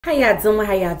How y'all doing?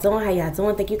 How y'all doing? How y'all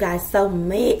doing? Thank you guys so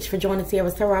much for joining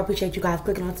Tiara's Tarot. I appreciate you guys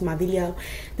clicking onto my video.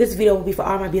 This video will be for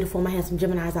all my beautiful, my handsome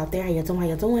Geminis out there. How y'all doing? How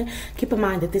y'all doing? Keep in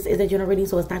mind that this is a general reading,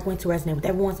 so it's not going to resonate with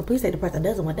everyone. So please say the person that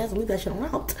doesn't want doesn't leave that shit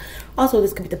around. Also,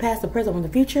 this could be the past, the present, or the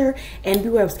future. And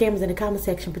beware of scammers in the comment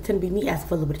section. Pretend to be me, ask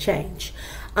for a little bit of change.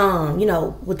 You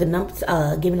know, with the numbers,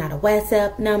 giving out a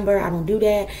WhatsApp number, I don't do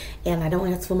that, and I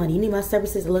don't ask for money. You need my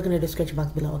services, look in the description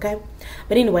box below, okay?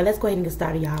 But anyway, let's go ahead and get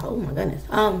started, y'all. Oh my goodness.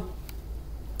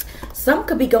 Something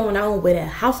could be going on with a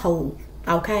household,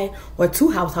 okay, or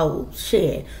two households,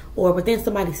 shit, or within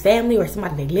somebody's family or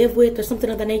somebody they live with or something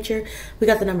of that nature. We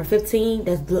got the number 15.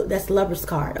 That's the Lover's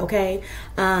card, okay.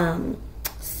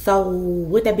 So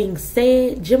with that being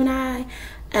said, Gemini,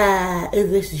 if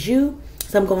this is you,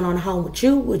 something going on at home with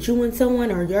you and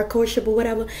someone, or your courtship or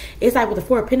whatever. It's like with the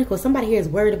Four of Pentacles, somebody here is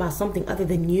worried about something other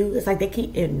than you. It's like they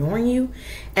keep ignoring you,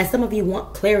 and some of you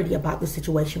want clarity about the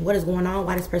situation. What is going on?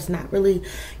 Why this person not really,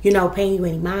 you know, paying you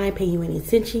any mind, paying you any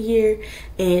attention here,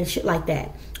 and shit like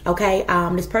that. Okay,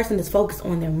 this person is focused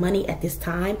on their money at this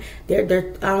time. They're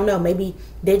I don't know, maybe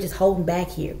they're just holding back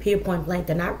here, period, point blank.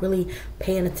 They're not really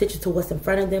paying attention to what's in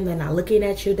front of them. They're not looking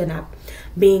at you. They're not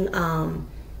being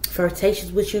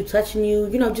flirtatious with you, touching you,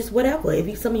 you know, just whatever. If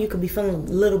you, some of you could be feeling a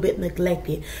little bit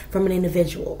neglected from an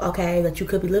individual, okay, that you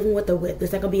could be living with or with.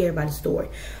 This ain't gonna be everybody's story,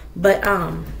 but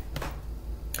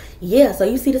yeah, so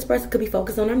you see this person could be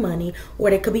focused on their money, or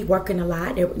they could be working a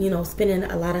lot. They're, you know, spending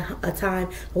a lot of time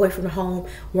away from the home,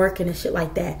 working and shit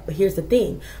like that. But here's the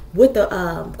thing, with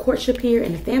the courtship here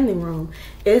in the family room,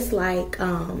 it's like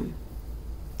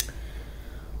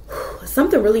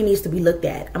something really needs to be looked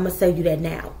at. I'm gonna tell you that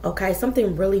now, okay?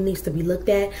 Something really needs to be looked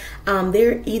at.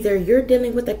 They're either you're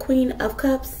dealing with a Queen of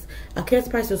Cups, a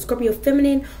Cancer, Pisces, or Scorpio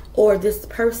feminine, or this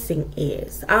person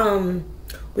is.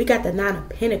 We got the Nine of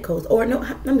Pentacles, or no,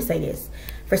 let me say this.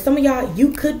 For some of y'all,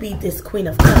 you could be this Queen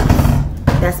of Cups.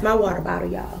 That's my water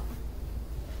bottle, y'all.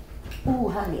 Ooh,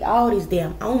 honey, all these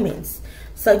damn omens.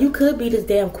 So you could be this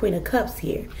damn Queen of Cups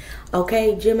here.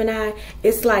 Okay, Gemini,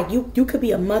 it's like you could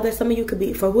be a mother. Some of you could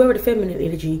be, for whoever the feminine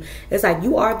energy, it's like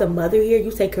you are the mother here.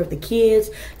 You take care of the kids.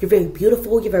 You're very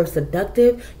beautiful. You're very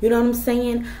seductive. You know what I'm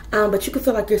saying? But you could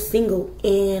feel like you're single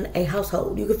in a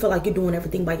household. You could feel like you're doing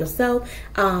everything by yourself.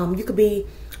 You could be,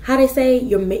 how they say,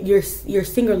 you're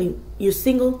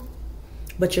single,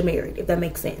 but you're married, if that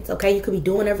makes sense. Okay, you could be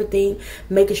doing everything,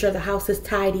 making sure the house is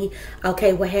tidy,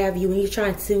 okay, what have you, and you're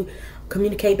trying to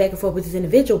communicate back and forth with this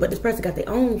individual, but this person got their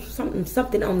own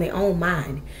something on their own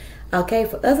mind. Okay,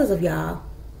 for others of y'all,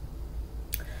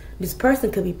 this person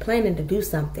could be planning to do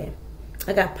something.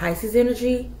 I got Pisces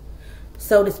energy,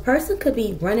 so this person could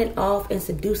be running off and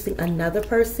seducing another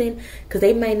person because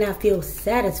they may not feel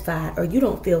satisfied, or you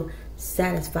don't feel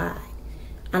satisfied.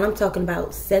 And I'm talking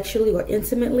about sexually or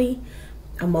intimately,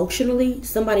 emotionally.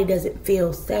 Somebody doesn't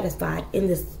feel satisfied in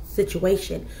this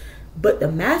situation. But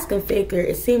the masculine figure,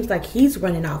 it seems like he's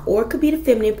running off, or it could be the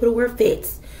feminine, put it where it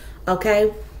fits,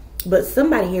 okay? But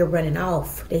somebody here running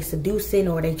off, they seducing,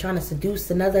 or they trying to seduce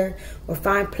another, or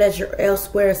find pleasure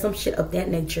elsewhere, some shit of that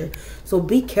nature. So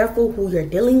be careful who you're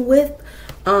dealing with.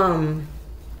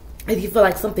 If you feel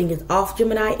like something is off,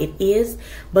 Gemini, it is.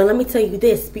 But let me tell you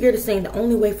this, Spirit is saying the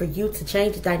only way for you to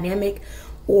change the dynamic,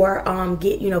 or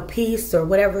get, you know, peace or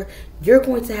whatever, you're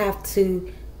going to have to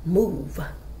move.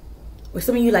 Or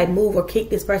some of you like move or kick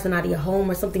this person out of your home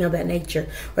or something of that nature,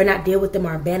 or not deal with them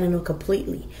or abandon them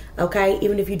completely, okay?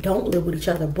 Even if you don't live with each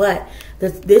other. But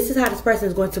this is how this person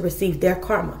is going to receive their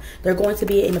karma. They're going to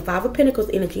be in the Five of Pentacles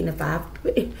energy, in the five,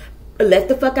 let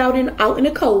the fuck out in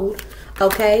the cold,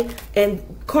 okay? And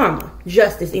karma,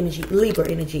 justice energy, Libra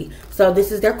energy. So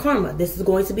this is their karma. This is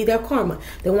going to be their karma.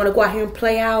 They want to go out here and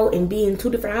play out and be in two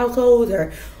different households,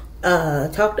 or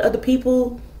talk to other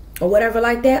people or whatever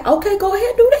like that. Okay, go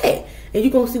ahead, do that. And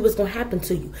you're going to see what's going to happen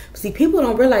to you. See, people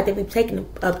don't realize they be taking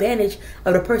advantage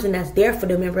of the person that's there for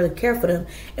them and really care for them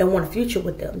and want a future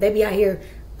with them. They be out here,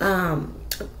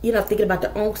 you know, thinking about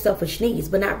their own selfish needs,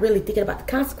 but not really thinking about the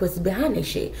consequences behind this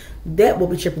shit. That will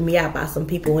be tripping me out by some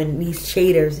people and these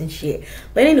cheaters and shit.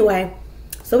 But anyway,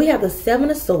 so we have the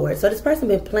Seven of Swords. So this person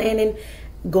been planning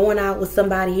going out with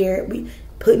somebody here. We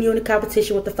putting you in a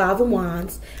competition with the Five of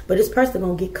Wands. But this person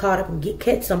going to get caught up and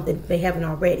catch something if they haven't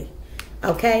already.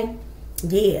 Okay?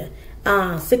 Yeah.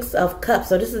 Six of Cups.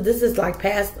 So this is like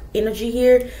past energy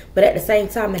here, but at the same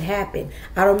time it happened.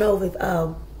 I don't know if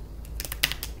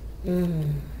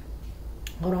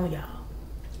hold on, y'all.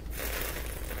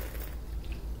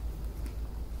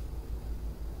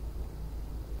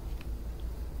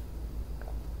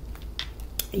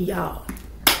 Y'all.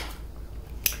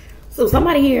 So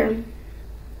somebody here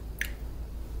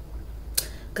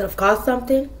could have caused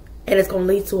something, and it's going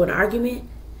to lead to an argument.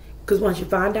 Because once you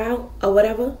find out or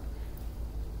whatever.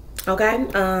 Okay.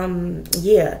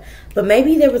 Yeah. But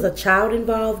maybe there was a child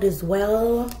involved as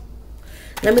well.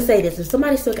 Let me say this. If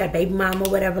somebody still got baby mama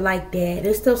or whatever like that,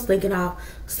 they're still slinking off,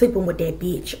 sleeping with that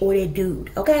bitch or that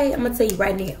dude. Okay. I'm going to tell you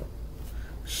right now.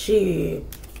 Shit.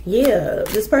 Yeah.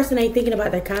 This person ain't thinking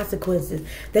about their consequences.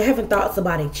 They're having thoughts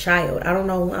about a child. I don't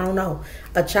know.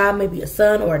 A child, maybe a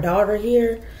son or a daughter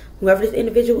here. Whoever this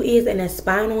individual is, and that's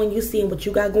spying on you, seeing what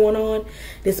you got going on.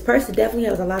 This person definitely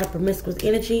has a lot of promiscuous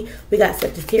energy. We got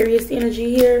Sagittarius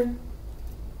energy here.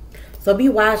 So be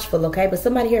watchful, okay? But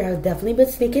somebody here has definitely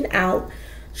been sneaking out,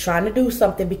 trying to do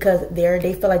something because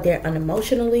they feel like they're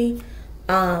unemotionally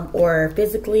or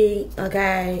physically,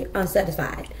 okay,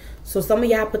 unsatisfied. So some of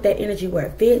y'all put that energy where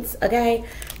it fits, okay?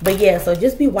 But yeah, so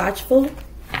just be watchful.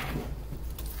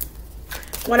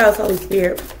 What else, Holy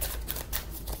Spirit?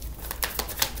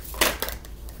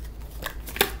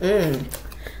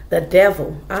 The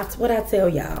devil. That's what I tell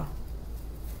y'all.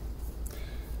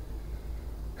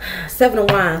 7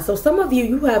 of Wands. So some of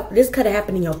you have, this could have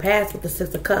happened in your past with the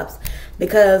 6 of Cups.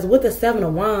 Because with the 7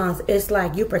 of Wands, it's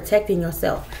like you're protecting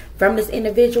yourself from this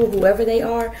individual, whoever they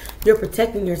are. You're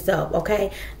protecting yourself,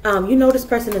 okay? You know this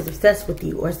person is obsessed with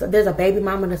you, or there's a baby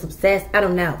mama that's obsessed. I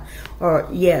don't know. Or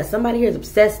yeah, somebody here is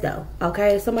obsessed though,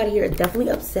 okay? Somebody here is definitely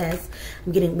obsessed.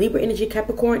 I'm getting Libra energy,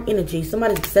 Capricorn energy.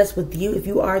 Somebody's obsessed with you. If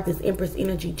you are this Empress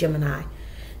energy, Gemini,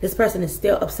 this person is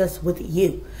still obsessed with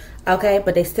you. Okay,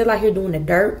 but they still out here doing the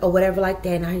dirt or whatever like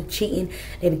that, and out here cheating.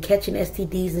 They be catching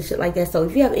STDs and shit like that. So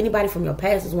if you have anybody from your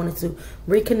past that's wanted to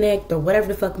reconnect or whatever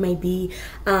the fuck may be,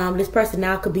 this person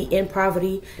now could be in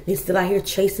poverty. They still out here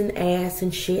chasing ass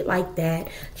and shit like that.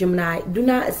 Gemini, do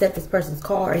not accept this person's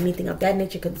call or anything of that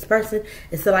nature, because this person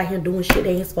is still out here doing shit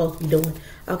they ain't supposed to be doing.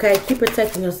 Okay, keep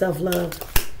protecting yourself, love.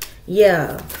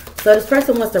 Yeah. So this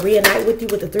person wants to reunite with you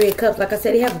with the 3 of Cups. Like I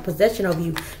said, they have a possession over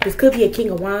you. This could be a King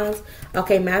of Wands.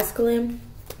 Okay, masculine.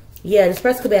 Yeah, this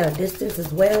person could be at a distance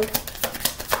as well.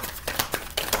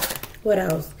 What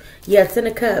else? Yeah, 10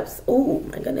 of Cups. Oh,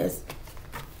 my goodness.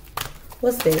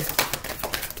 What's this?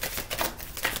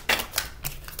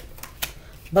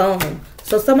 Boom.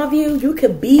 So some of you, you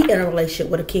could be in a relationship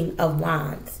with a King of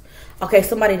Wands. Okay,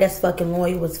 somebody that's fucking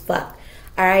loyal as fuck.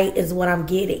 Alright, is what I'm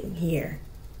getting here.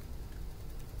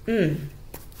 And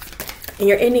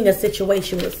you're ending a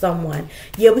situation with someone.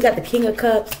 Yeah, we got the King of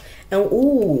Cups. And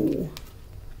ooh.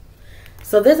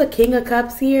 So there's a King of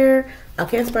Cups here. A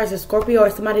Cancer, Pisces, Scorpio, or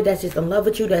somebody that's just in love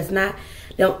with you. That's not,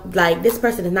 like, this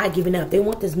person is not giving up. They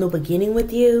want this new beginning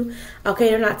with you. Okay,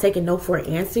 they're not taking no for an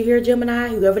answer here, Gemini,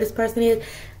 whoever this person is.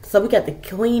 So we got the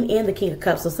Queen and the King of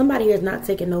Cups. So somebody here is not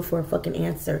taking no for a fucking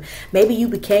answer. Maybe you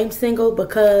became single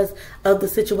because of the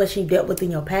situation you dealt with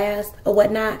in your past or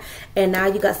whatnot. And now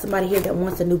you got somebody here that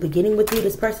wants a new beginning with you.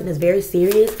 This person is very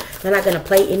serious. They're not going to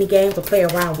play any games or play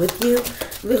around with you.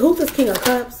 Who's this King of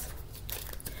Cups?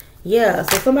 Yeah,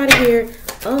 so somebody here,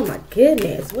 oh my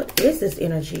goodness, what is this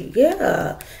energy?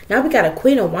 Yeah, now we got a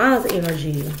Queen of Wands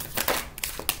energy.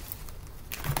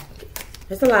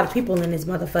 There's a lot of people in this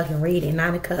motherfucking reading,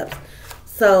 9 of Cups.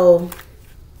 So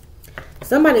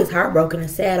somebody's heartbroken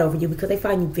and sad over you because they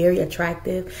find you very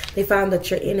attractive. They find that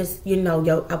you're innocent, you know,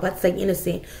 I'm about to say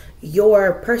innocent.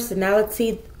 Your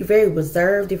personality, you're very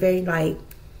reserved. You're very, like,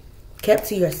 kept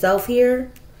to yourself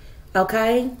here,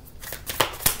 okay?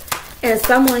 And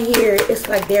someone here, it's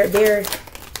like they're,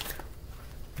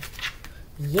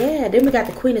 yeah, then we got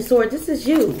the Queen of Swords. This is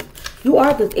you. You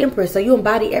are the Empress, so you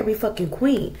embody every fucking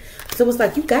queen. So it's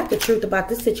like you got the truth about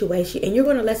this situation, and you're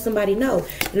going to let somebody know.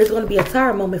 And it's going to be a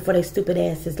tire moment for their stupid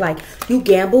asses. Like, you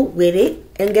gambled with it,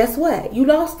 and guess what? You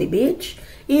lost it, bitch.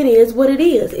 It is what it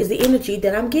is the energy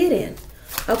that I'm getting.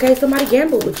 Okay, somebody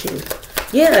gambled with you.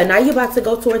 Yeah, now you're about to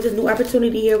go towards this new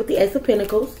opportunity here with the Ace of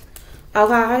Pentacles.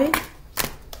 Okay.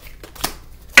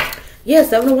 Yeah,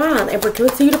 7 of Wands. And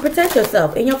continue to protect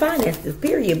yourself and your finances.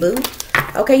 Period, boo.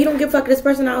 Okay, you don't give a fuck this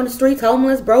person out on the streets,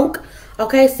 homeless, broke.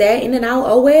 Okay, sad in and out.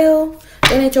 Oh, well,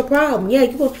 that ain't your problem. Yeah,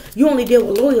 you only deal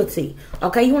with loyalty.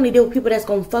 Okay, you only deal with people that's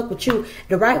going to fuck with you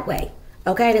the right way.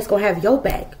 Okay, that's going to have your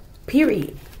back.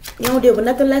 Period. You don't deal with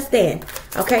nothing less than.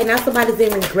 Okay, now somebody's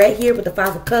in regret here with the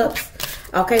 5 of Cups.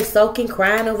 Okay, sulking,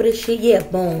 crying over this shit. Yeah,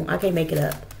 boom. I can't make it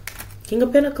up. King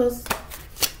of Pentacles.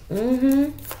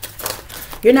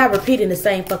 You're not repeating the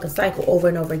same fucking cycle over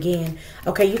and over again.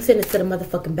 Okay, you send it to the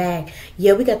motherfucking bag.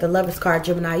 Yeah, we got the Lover's card,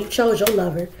 Gemini. You chose your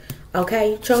lover.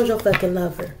 Okay, you chose your fucking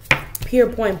lover.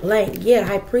 Pure point blank. Yeah,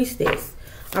 High Priestess.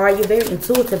 All right, you're very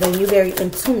intuitive and you're very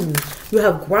in tune. You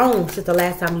have grown since the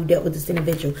last time you dealt with this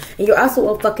individual. And you're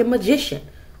also a fucking magician.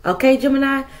 Okay,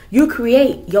 Gemini? You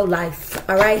create your life.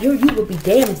 All right? You will be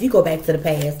damned if you go back to the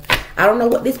past. I don't know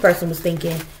what this person was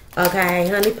thinking. Okay,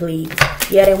 honey, please.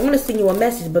 Yeah, they want to send you a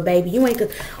message, but baby, you ain't.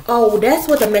 Oh, that's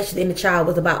what the message in the child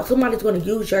was about. Somebody's going to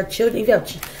use your children. If you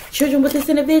have children with this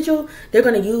individual, they're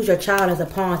going to use your child as a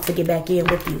pawn to get back in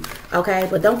with you. Okay,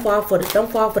 but don't fall for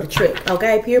the trick.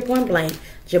 Okay, pure point blank,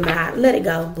 Gemini. Let it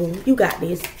go, boo. You got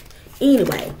this.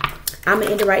 Anyway, I'm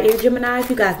gonna end it right there, Gemini. If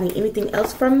you guys need anything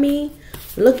else from me,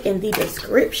 look in the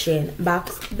description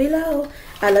box below.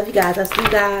 I love you guys. I'll see you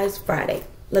guys Friday.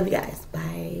 Love you guys.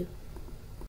 Bye.